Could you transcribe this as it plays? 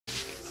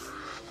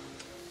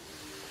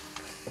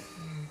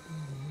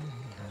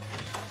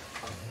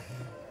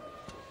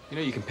You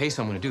know you can pay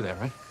someone to do that,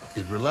 right?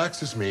 It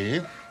relaxes me.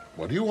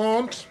 What do you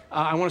want?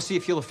 I want to see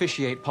if you'll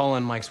officiate Paula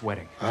and Mike's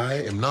wedding. I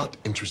am not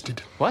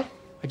interested. What?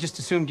 I just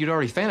assumed you'd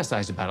already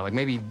fantasized about it, like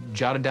maybe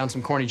jotted down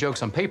some corny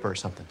jokes on paper or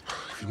something.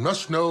 You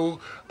must know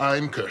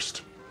I'm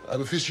cursed.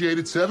 I've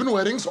officiated 7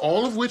 weddings,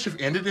 all of which have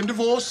ended in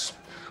divorce.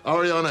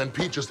 Ariana and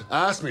Pete just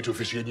asked me to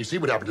officiate, and you see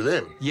what happened to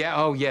them.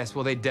 Yeah, oh yes,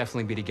 well they'd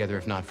definitely be together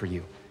if not for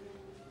you.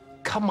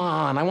 Come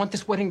on, I want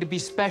this wedding to be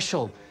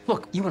special.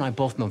 Look, you and I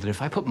both know that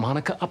if I put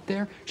Monica up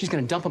there, she's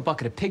gonna dump a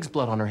bucket of pig's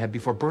blood on her head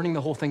before burning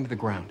the whole thing to the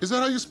ground. Is that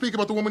how you speak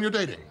about the woman you're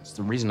dating? That's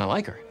the reason I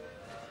like her.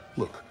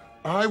 Look,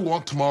 I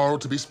want tomorrow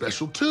to be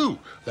special too.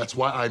 That's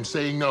why I'm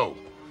saying no.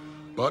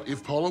 But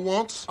if Paula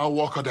wants, I'll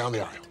walk her down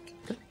the aisle.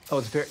 Okay? Oh,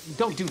 it's very...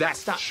 Don't do that,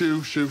 stop.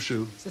 Shoe, shoe,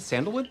 shoe. Is that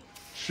sandalwood?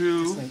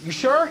 Shoe. You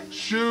sure?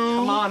 Shoe.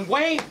 Come on,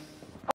 wait!